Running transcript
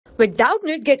With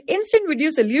Doubtnut, get instant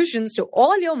video solutions to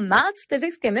all your maths,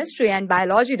 physics, chemistry, and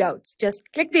biology doubts. Just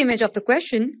click the image of the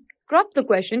question, crop the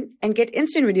question, and get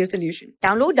instant video solution.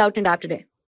 Download Doubtnut app today.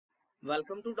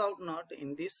 Welcome to Doubtnut.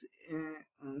 In this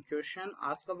question,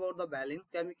 ask about the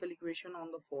balanced chemical equation on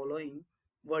the following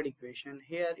word equation.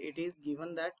 Here it is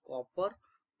given that copper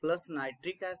plus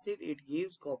nitric acid, it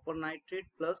gives copper nitrate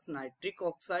plus nitric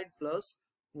oxide plus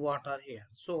water here.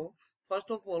 So first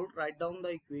of all, write down the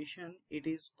equation. It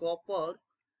is copper,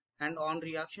 and on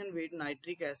reaction with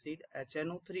nitric acid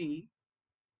HNO3,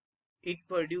 it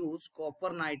produces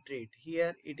copper nitrate.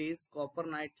 Here it is copper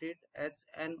nitrate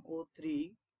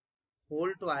HNO3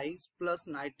 whole twice plus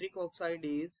nitric oxide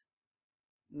is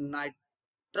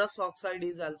nitrous oxide,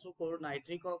 is also called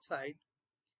nitric oxide,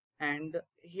 and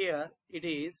here it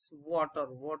is water.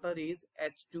 Water is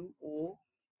H2O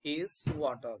is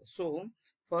water. So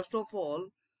first of all,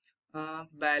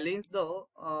 balance the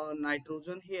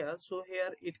nitrogen here. So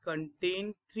here it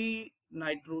contains 3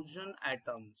 nitrogen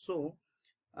atoms. So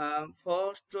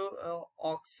first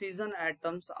oxygen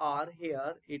atoms are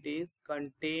here. It is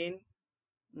contain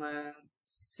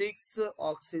 6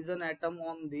 oxygen atom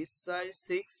on this side.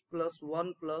 6 plus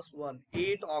 1 plus 1,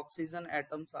 8 oxygen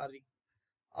atoms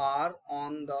are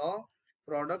on the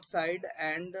product side,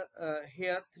 and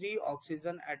here 3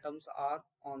 oxygen atoms are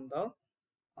on the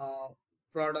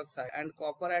product side, and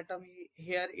copper atom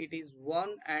here it is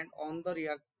 1, and on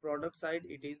the product side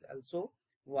it is also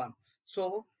 1.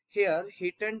 So here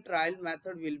heat and trial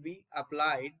method will be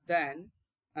applied. Then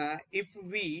if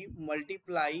we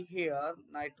multiply here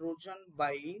nitrogen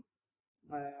by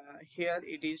here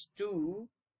it is 2,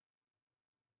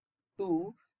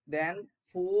 then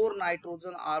 4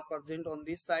 nitrogen are present on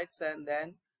this side, and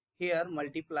then here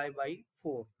multiply by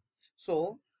 4.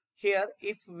 So here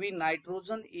if we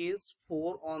nitrogen is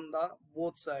 4 on the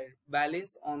both side,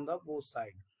 balance on the both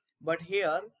side, but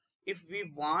here if we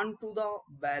want to the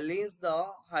balance the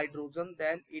hydrogen,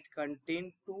 then it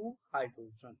contain 2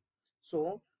 hydrogen.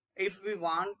 So if we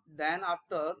want, then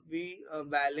after we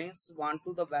want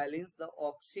to the balance the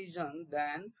oxygen,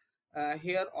 then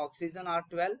here oxygen are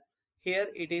 12, here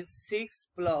it is 6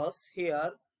 plus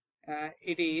here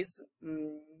it is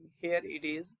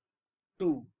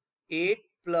 2, 8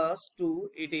 plus 2,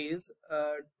 it is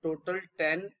total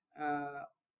 10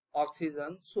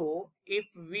 oxygen. So if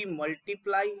we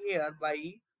multiply here by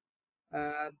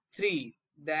 3,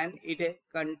 then it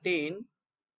contain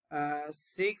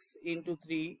 6 into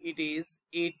 3, it is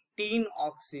 18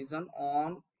 oxygen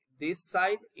on this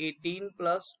side. 18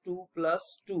 plus 2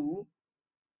 plus 2,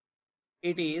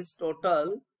 it is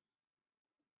total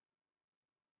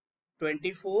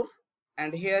 24,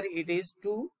 and here it is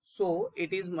 2, so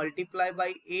it is multiplied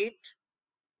by 8.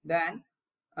 Then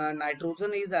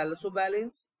nitrogen is also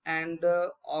balanced, and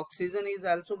oxygen is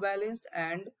also balanced,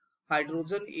 and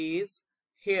hydrogen is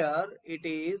here it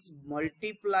is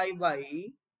multiplied by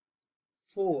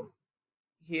 4.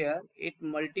 Here it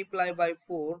multiply by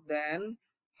 4, then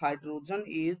hydrogen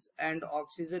is and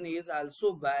oxygen is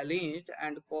also balanced,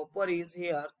 and copper is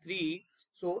here 3,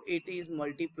 so it is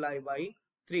multiplied by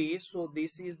 3. So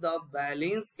this is the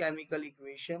balanced chemical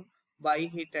equation by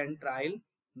heat and trial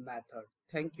method.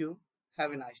 Thank you.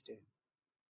 Have a nice day.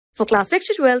 For class 6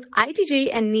 to 12, IIT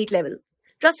JEE and NEET level.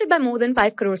 Trusted by more than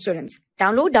 5 crore students.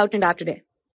 Download Doubtnut app today.